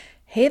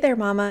Hey there,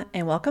 Mama,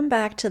 and welcome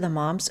back to the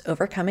Moms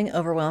Overcoming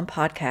Overwhelm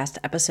podcast,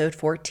 episode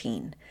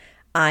 14.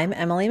 I'm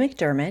Emily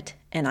McDermott,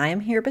 and I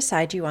am here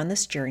beside you on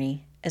this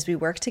journey as we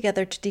work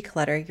together to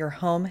declutter your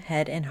home,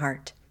 head, and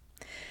heart.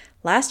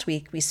 Last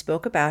week, we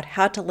spoke about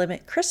how to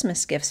limit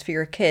Christmas gifts for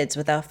your kids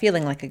without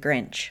feeling like a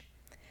Grinch.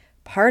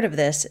 Part of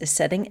this is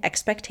setting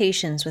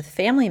expectations with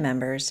family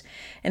members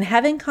and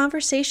having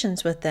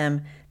conversations with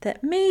them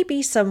that may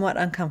be somewhat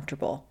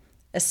uncomfortable,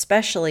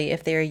 especially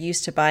if they are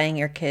used to buying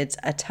your kids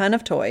a ton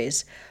of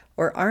toys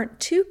or aren't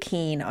too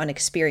keen on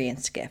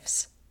experience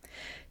gifts.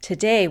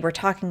 Today, we're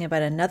talking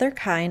about another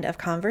kind of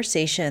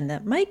conversation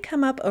that might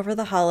come up over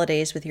the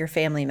holidays with your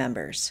family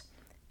members.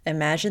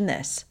 Imagine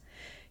this.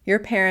 Your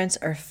parents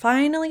are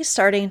finally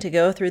starting to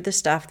go through the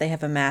stuff they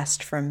have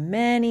amassed from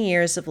many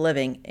years of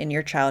living in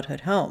your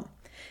childhood home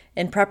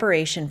in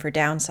preparation for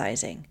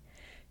downsizing.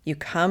 You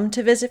come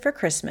to visit for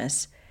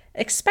Christmas,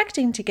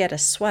 expecting to get a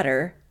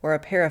sweater or a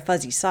pair of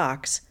fuzzy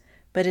socks,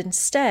 but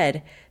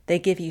instead they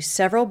give you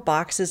several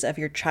boxes of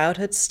your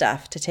childhood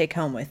stuff to take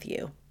home with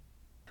you.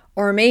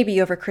 Or maybe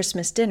over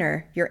Christmas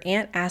dinner, your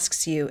aunt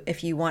asks you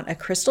if you want a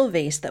crystal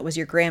vase that was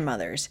your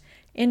grandmother's,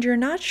 and you're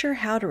not sure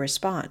how to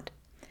respond.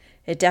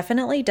 It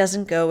definitely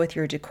doesn't go with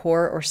your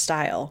decor or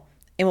style,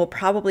 and will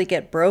probably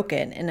get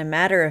broken in a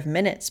matter of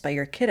minutes by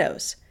your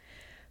kiddos.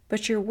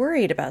 But you're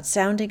worried about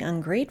sounding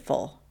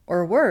ungrateful,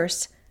 or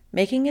worse,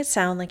 making it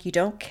sound like you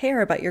don't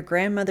care about your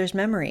grandmother's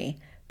memory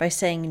by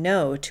saying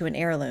no to an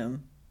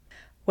heirloom.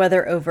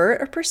 Whether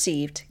overt or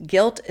perceived,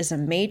 guilt is a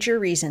major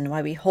reason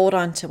why we hold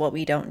on to what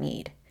we don't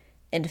need.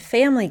 And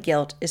family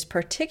guilt is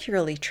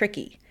particularly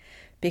tricky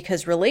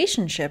because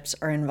relationships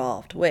are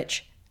involved,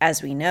 which,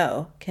 as we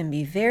know, can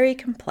be very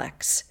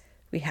complex.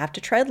 We have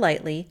to tread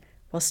lightly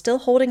while still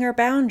holding our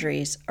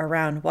boundaries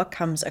around what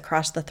comes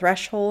across the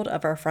threshold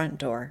of our front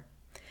door.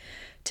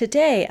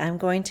 Today, I'm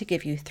going to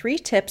give you 3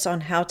 tips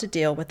on how to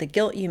deal with the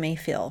guilt you may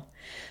feel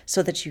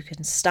so that you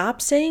can stop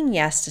saying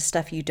yes to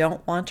stuff you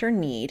don't want or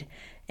need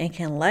and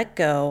can let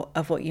go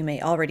of what you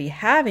may already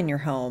have in your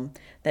home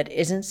that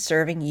isn't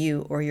serving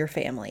you or your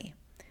family.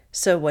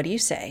 So what do you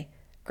say?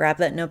 Grab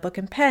that notebook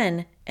and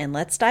pen and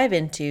let's dive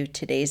into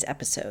today's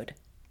episode.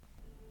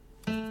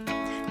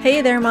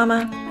 Hey there,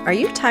 Mama. Are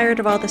you tired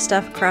of all the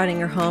stuff crowding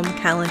your home,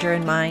 calendar,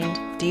 and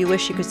mind? Do you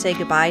wish you could say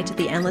goodbye to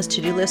the endless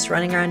to-do list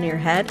running around in your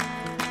head?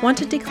 Want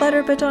to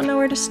declutter but don't know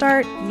where to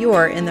start?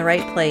 You're in the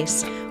right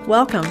place.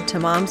 Welcome to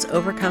Moms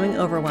Overcoming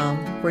Overwhelm,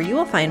 where you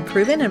will find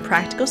proven and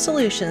practical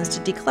solutions to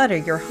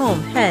declutter your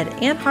home, head,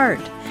 and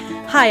heart.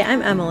 Hi,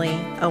 I'm Emily,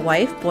 a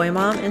wife, boy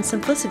mom, and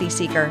simplicity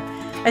seeker.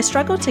 I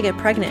struggled to get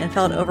pregnant and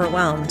felt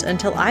overwhelmed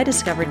until I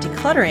discovered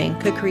decluttering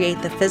could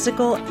create the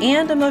physical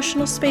and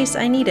emotional space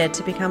I needed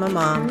to become a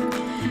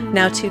mom.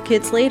 Now, 2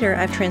 kids later,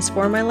 I've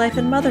transformed my life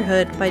and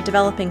motherhood by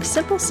developing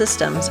simple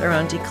systems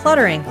around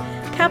decluttering,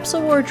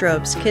 capsule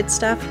wardrobes, kid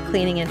stuff,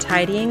 cleaning and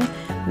tidying,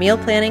 meal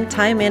planning,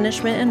 time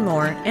management, and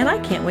more, and I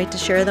can't wait to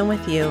share them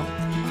with you.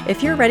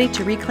 If you're ready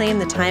to reclaim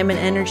the time and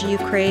energy you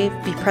crave,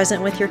 be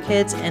present with your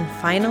kids, and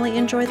finally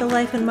enjoy the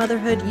life and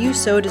motherhood you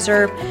so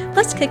deserve,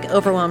 let's kick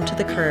overwhelm to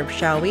the curb,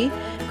 shall we?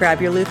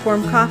 Grab your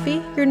lukewarm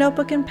coffee, your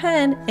notebook and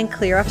pen, and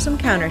clear off some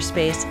counter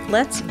space.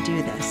 Let's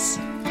do this.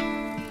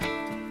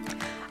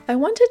 I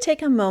want to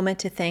take a moment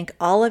to thank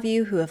all of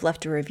you who have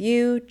left a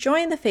review,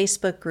 joined the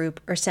Facebook group,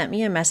 or sent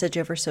me a message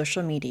over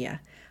social media.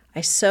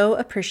 I so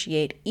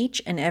appreciate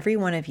each and every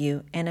one of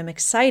you, and I'm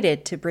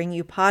excited to bring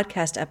you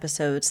podcast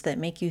episodes that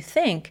make you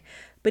think,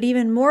 but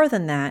even more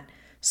than that,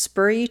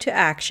 spur you to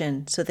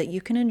action so that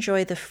you can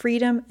enjoy the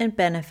freedom and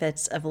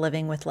benefits of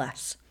living with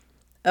less.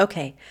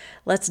 Okay,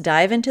 let's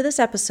dive into this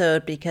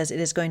episode because it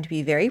is going to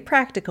be very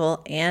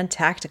practical and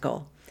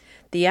tactical.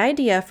 The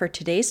idea for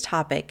today's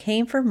topic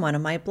came from one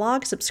of my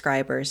blog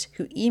subscribers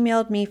who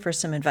emailed me for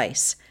some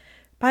advice.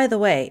 By the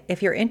way,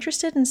 if you're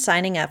interested in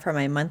signing up for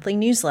my monthly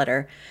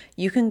newsletter,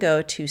 you can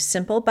go to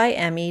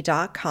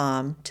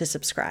simplebyemmy.com to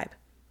subscribe.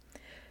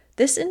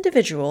 This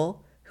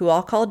individual, who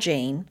I'll call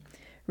Jane,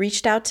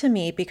 reached out to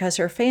me because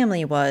her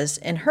family was,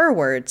 in her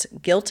words,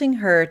 guilting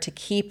her to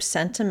keep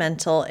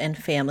sentimental and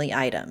family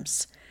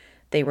items.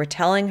 They were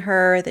telling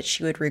her that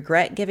she would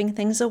regret giving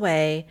things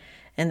away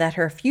and that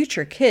her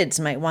future kids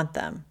might want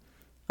them.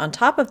 On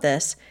top of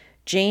this,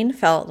 Jane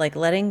felt like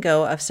letting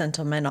go of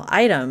sentimental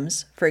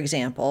items, for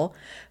example,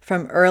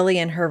 from early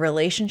in her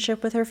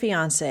relationship with her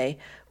fiancé,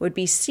 would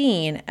be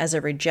seen as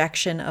a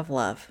rejection of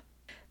love.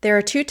 There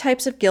are 2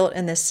 types of guilt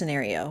in this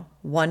scenario.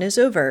 One is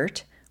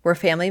overt, where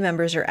family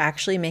members are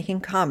actually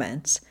making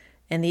comments,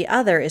 and the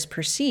other is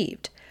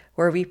perceived,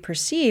 where we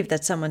perceive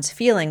that someone's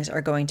feelings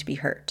are going to be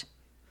hurt.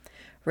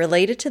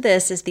 Related to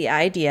this is the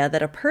idea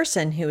that a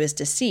person who is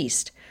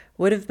deceased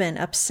would have been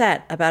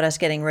upset about us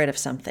getting rid of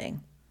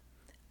something.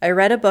 I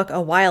read a book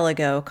a while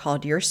ago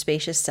called Your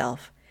Spacious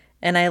Self,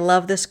 and I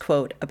love this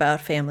quote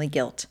about family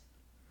guilt.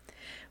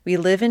 We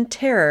live in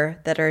terror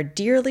that our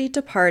dearly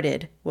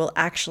departed will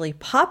actually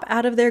pop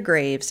out of their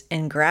graves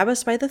and grab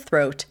us by the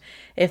throat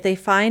if they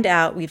find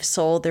out we've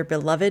sold their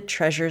beloved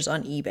treasures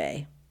on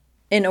eBay.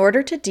 In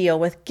order to deal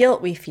with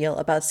guilt we feel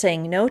about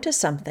saying no to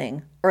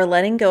something or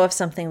letting go of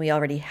something we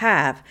already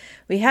have,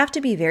 we have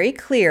to be very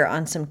clear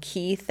on some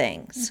key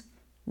things.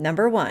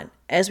 Number 1,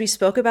 as we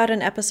spoke about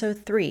in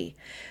episode 3,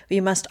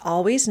 we must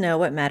always know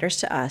what matters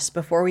to us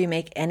before we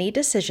make any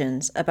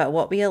decisions about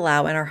what we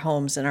allow in our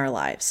homes and our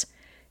lives.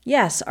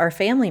 Yes, our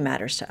family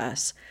matters to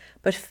us,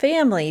 but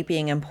family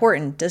being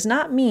important does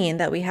not mean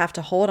that we have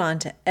to hold on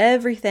to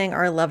everything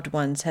our loved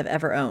ones have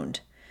ever owned.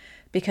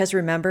 Because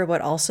remember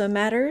what also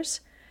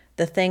matters?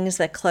 The things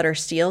that clutter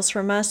steals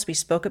from us we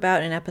spoke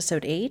about in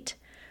episode 8?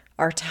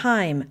 Our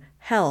time,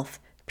 health,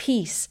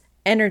 peace,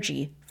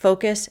 energy,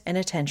 focus, and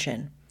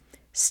attention.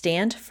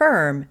 Stand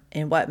firm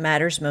in what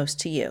matters most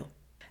to you.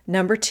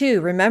 Number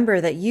 2,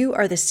 remember that you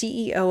are the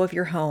CEO of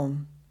your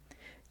home.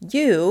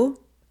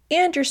 You,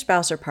 and your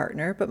spouse or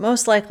partner, but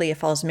most likely it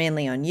falls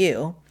mainly on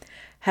you,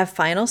 have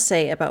final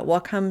say about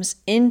what comes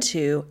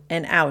into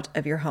and out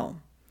of your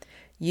home.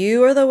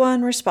 You are the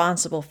one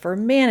responsible for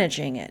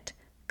managing it,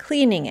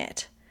 cleaning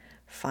it,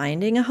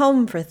 finding a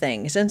home for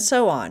things, and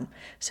so on.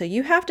 So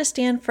you have to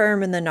stand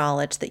firm in the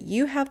knowledge that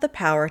you have the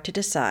power to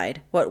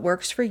decide what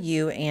works for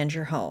you and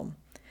your home.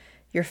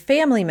 Your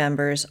family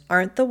members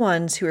aren't the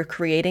ones who are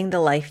creating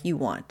the life you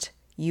want.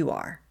 You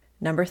are.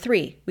 Number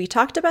 3, we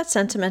talked about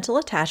sentimental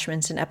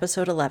attachments in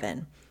episode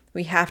 11.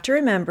 We have to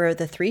remember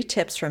the 3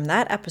 tips from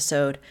that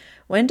episode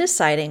when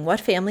deciding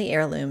what family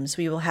heirlooms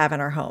we will have in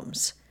our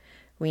homes.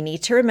 We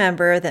need to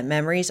remember that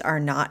memories are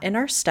not in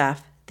our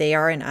stuff, they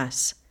are in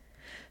us.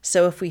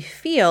 So if we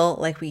feel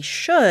like we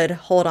should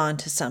hold on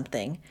to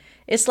something,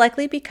 it's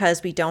likely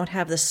because we don't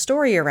have the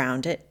story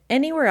around it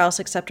anywhere else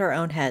except our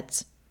own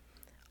heads.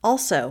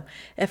 Also,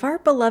 if our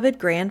beloved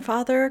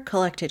grandfather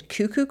collected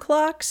cuckoo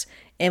clocks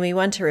and we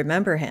want to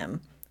remember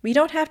him, we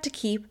don't have to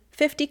keep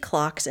 50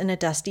 clocks in a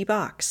dusty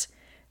box.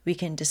 We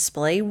can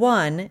display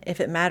one if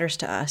it matters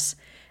to us,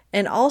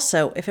 and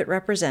also if it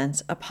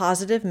represents a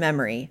positive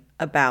memory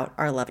about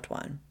our loved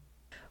one.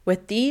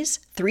 With these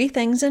 3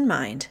 things in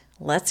mind,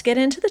 let's get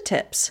into the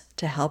tips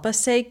to help us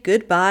say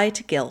goodbye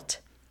to guilt.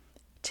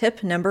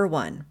 Tip number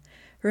 1,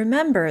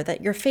 remember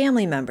that your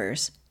family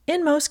members,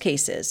 in most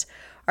cases,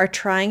 are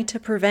trying to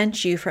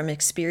prevent you from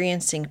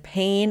experiencing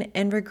pain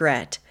and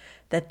regret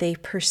that they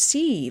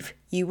perceive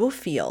you will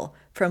feel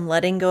from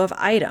letting go of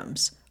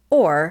items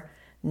or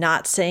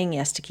not saying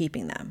yes to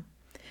keeping them.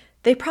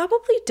 They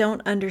probably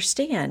don't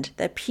understand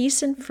that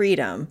peace and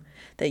freedom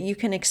that you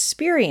can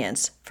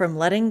experience from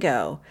letting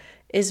go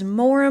is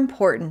more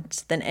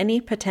important than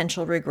any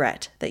potential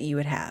regret that you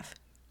would have.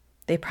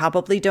 They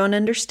probably don't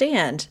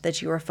understand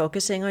that you are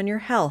focusing on your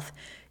health,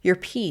 your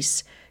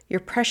peace, your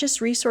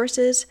precious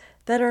resources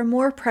that are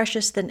more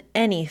precious than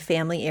any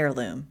family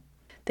heirloom.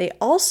 They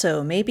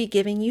also may be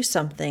giving you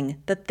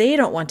something that they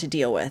don't want to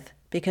deal with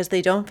because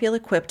they don't feel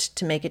equipped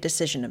to make a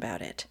decision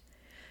about it.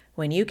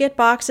 When you get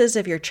boxes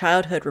of your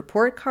childhood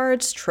report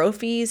cards,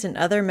 trophies, and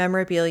other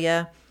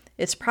memorabilia,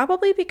 it's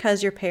probably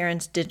because your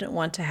parents didn't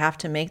want to have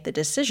to make the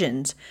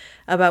decisions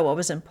about what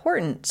was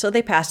important, so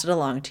they passed it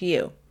along to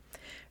you.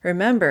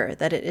 Remember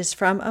that it is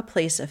from a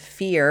place of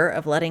fear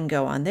of letting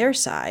go on their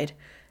side,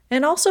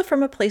 and also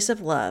from a place of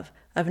love,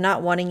 of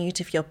not wanting you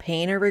to feel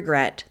pain or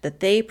regret that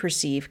they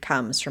perceive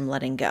comes from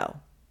letting go.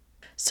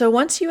 So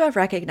once you have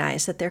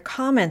recognized that their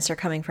comments are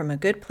coming from a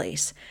good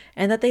place,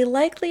 and that they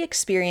likely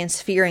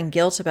experience fear and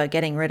guilt about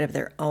getting rid of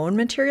their own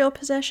material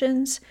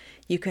possessions,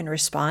 you can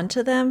respond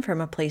to them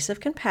from a place of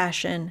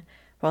compassion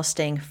while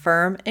staying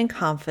firm and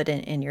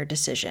confident in your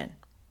decision.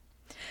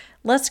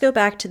 Let's go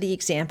back to the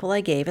example I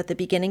gave at the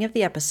beginning of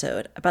the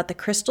episode about the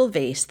crystal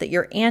vase that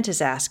your aunt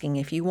is asking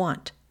if you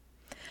want.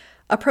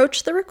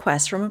 Approach the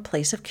request from a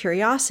place of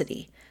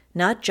curiosity,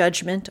 not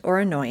judgment or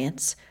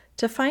annoyance,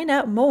 to find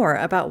out more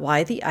about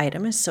why the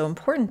item is so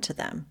important to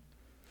them.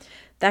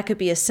 That could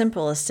be as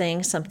simple as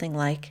saying something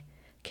like,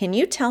 "Can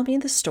you tell me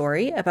the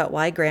story about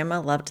why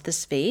Grandma loved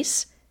this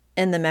vase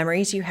and the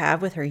memories you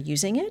have with her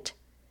using it?"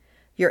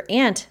 Your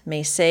aunt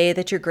may say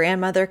that your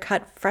grandmother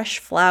cut fresh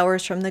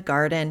flowers from the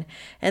garden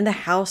and the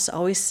house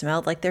always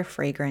smelled like their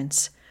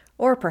fragrance.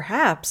 Or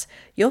perhaps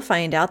you'll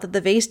find out that the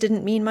vase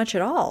didn't mean much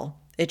at all.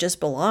 It just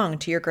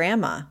belonged to your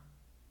grandma.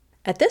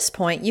 At this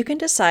point, you can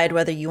decide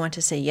whether you want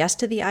to say yes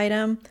to the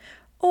item,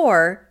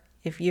 or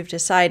if you've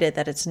decided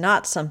that it's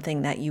not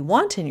something that you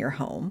want in your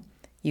home,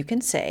 you can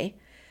say,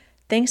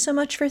 "Thanks so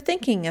much for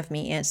thinking of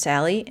me, Aunt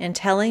Sally, and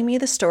telling me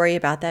the story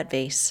about that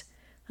vase.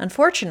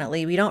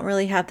 Unfortunately, we don't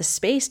really have the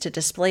space to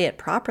display it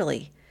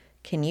properly.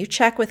 Can you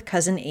check with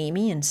Cousin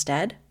Amy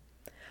instead?"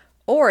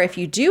 Or if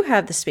you do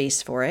have the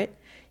space for it,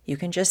 you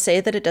can just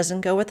say that it doesn't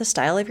go with the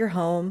style of your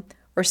home,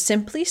 or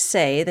simply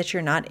say that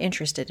you're not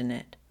interested in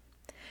it.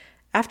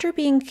 After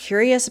being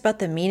curious about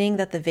the meaning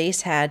that the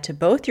vase had to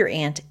both your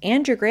aunt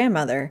and your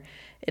grandmother,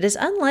 it is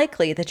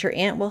unlikely that your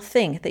aunt will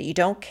think that you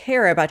don't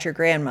care about your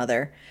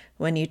grandmother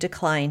when you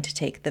decline to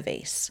take the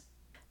vase.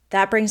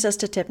 That brings us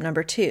to tip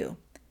number 2.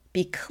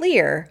 Be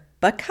clear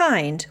but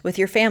kind with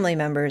your family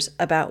members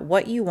about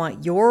what you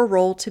want your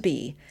role to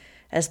be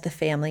as the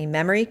family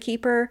memory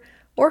keeper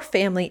or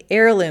family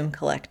heirloom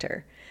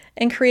collector,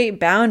 and create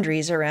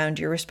boundaries around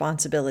your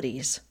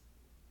responsibilities.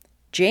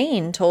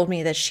 Jane told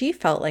me that she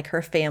felt like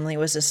her family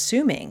was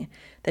assuming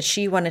that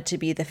she wanted to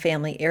be the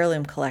family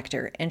heirloom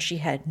collector, and she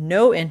had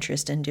no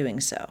interest in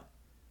doing so.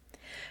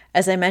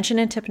 As I mentioned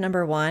in tip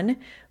number 1,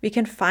 we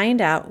can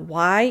find out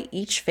why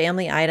each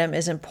family item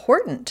is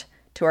important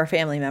to our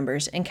family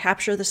members and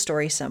capture the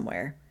story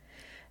somewhere.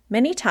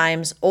 Many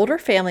times, older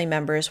family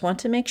members want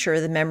to make sure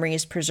the memory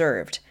is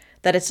preserved,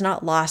 that it's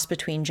not lost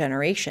between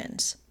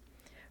generations.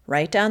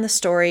 Write down the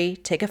story,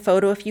 take a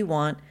photo if you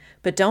want,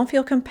 but don't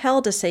feel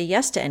compelled to say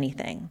yes to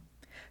anything.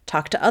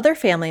 Talk to other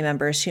family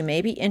members who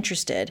may be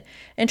interested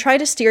and try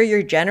to steer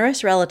your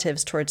generous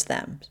relatives towards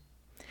them.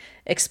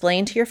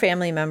 Explain to your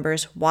family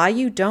members why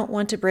you don't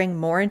want to bring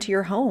more into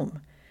your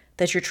home,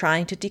 that you're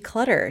trying to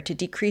declutter, to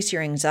decrease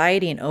your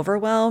anxiety and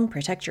overwhelm,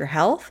 protect your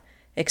health.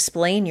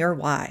 Explain your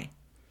why.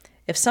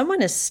 If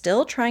someone is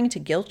still trying to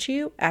guilt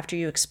you after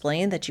you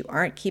explain that you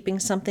aren't keeping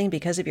something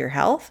because of your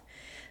health,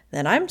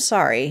 then I'm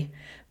sorry,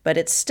 but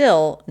it's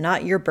still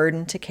not your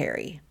burden to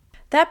carry.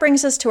 That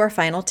brings us to our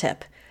final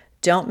tip.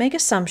 Don't make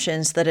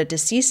assumptions that a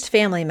deceased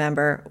family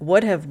member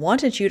would have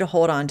wanted you to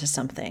hold on to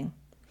something.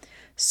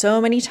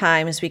 So many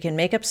times we can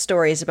make up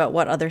stories about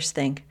what others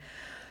think.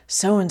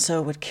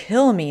 So-and-so would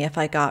kill me if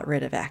I got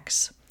rid of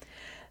X.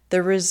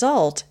 The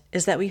result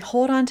is that we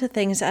hold on to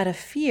things out of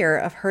fear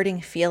of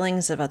hurting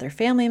feelings of other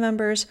family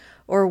members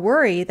or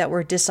worry that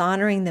we're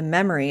dishonoring the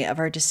memory of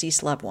our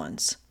deceased loved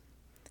ones.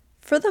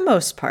 For the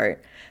most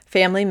part,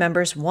 family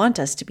members want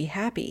us to be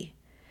happy.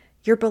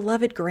 Your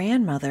beloved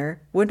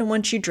grandmother wouldn't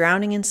want you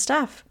drowning in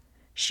stuff.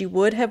 She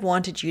would have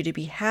wanted you to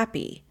be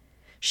happy.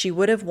 She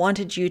would have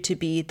wanted you to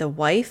be the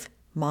wife,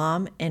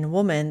 mom, and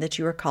woman that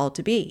you are called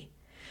to be.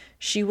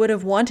 She would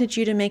have wanted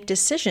you to make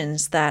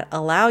decisions that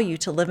allow you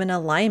to live in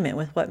alignment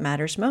with what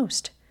matters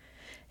most.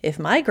 If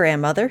my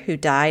grandmother, who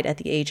died at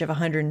the age of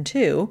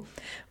 102,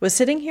 was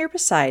sitting here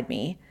beside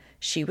me,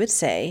 she would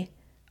say,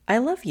 "I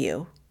love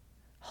you.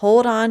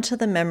 Hold on to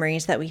the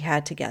memories that we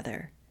had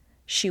together."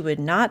 She would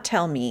not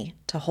tell me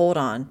to hold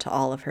on to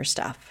all of her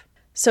stuff.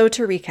 So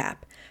to recap,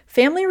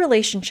 family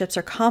relationships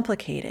are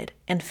complicated,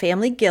 and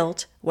family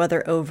guilt,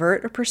 whether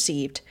overt or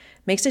perceived,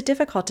 makes it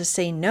difficult to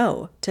say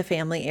no to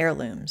family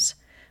heirlooms.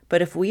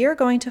 But if we are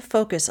going to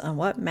focus on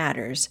what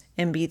matters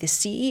and be the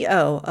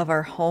CEO of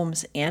our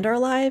homes and our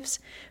lives,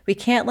 we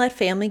can't let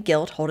family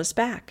guilt hold us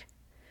back.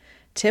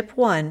 Tip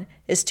 1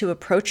 is to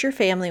approach your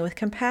family with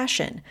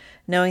compassion,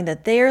 knowing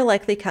that they are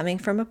likely coming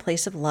from a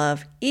place of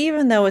love,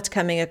 even though it's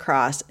coming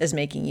across as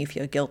making you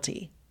feel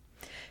guilty.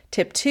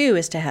 Tip 2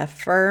 is to have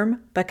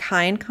firm but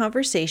kind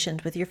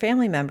conversations with your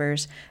family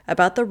members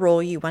about the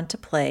role you want to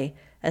play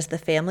as the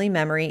family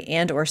memory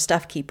and/or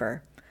stuff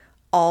keeper.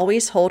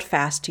 Always hold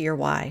fast to your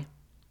why.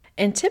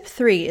 And tip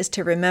 3 is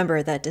to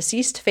remember that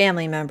deceased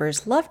family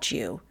members loved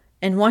you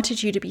and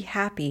wanted you to be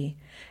happy,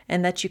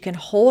 and that you can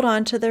hold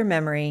on to their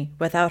memory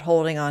without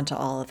holding on to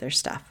all of their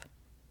stuff.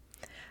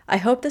 I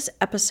hope this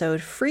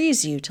episode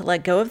frees you to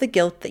let go of the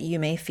guilt that you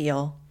may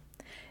feel.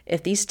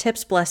 If these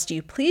tips blessed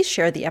you, please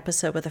share the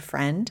episode with a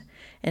friend,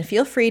 and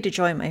feel free to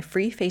join my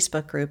free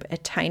Facebook group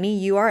at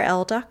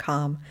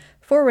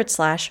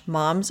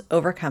tinyurl.com/Moms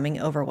Overcoming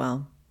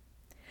Overwhelm.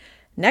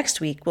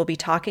 Next week, we'll be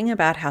talking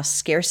about how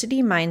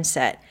scarcity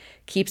mindset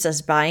keeps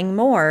us buying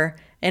more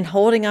and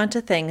holding on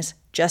to things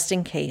just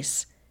in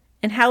case,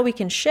 and how we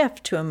can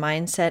shift to a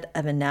mindset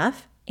of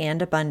enough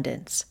and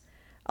abundance.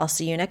 I'll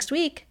see you next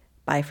week.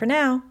 Bye for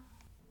now.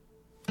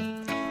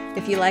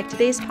 If you like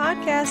today's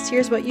podcast,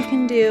 here's what you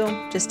can do.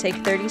 Just take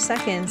 30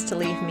 seconds to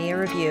leave me a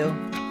review.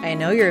 I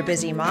know you're a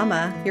busy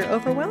mama. You're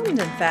overwhelmed, in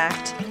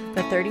fact,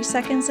 but 30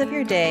 seconds of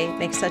your day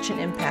makes such an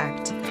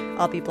impact.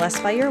 I'll be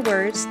blessed by your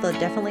words. They'll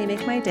definitely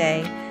make my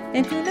day.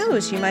 And who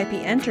knows, you might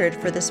be entered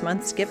for this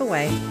month's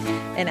giveaway.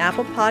 In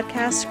Apple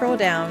Podcasts, scroll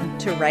down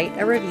to write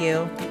a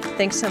review.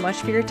 Thanks so much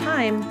for your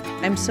time.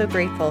 I'm so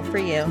grateful for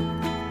you.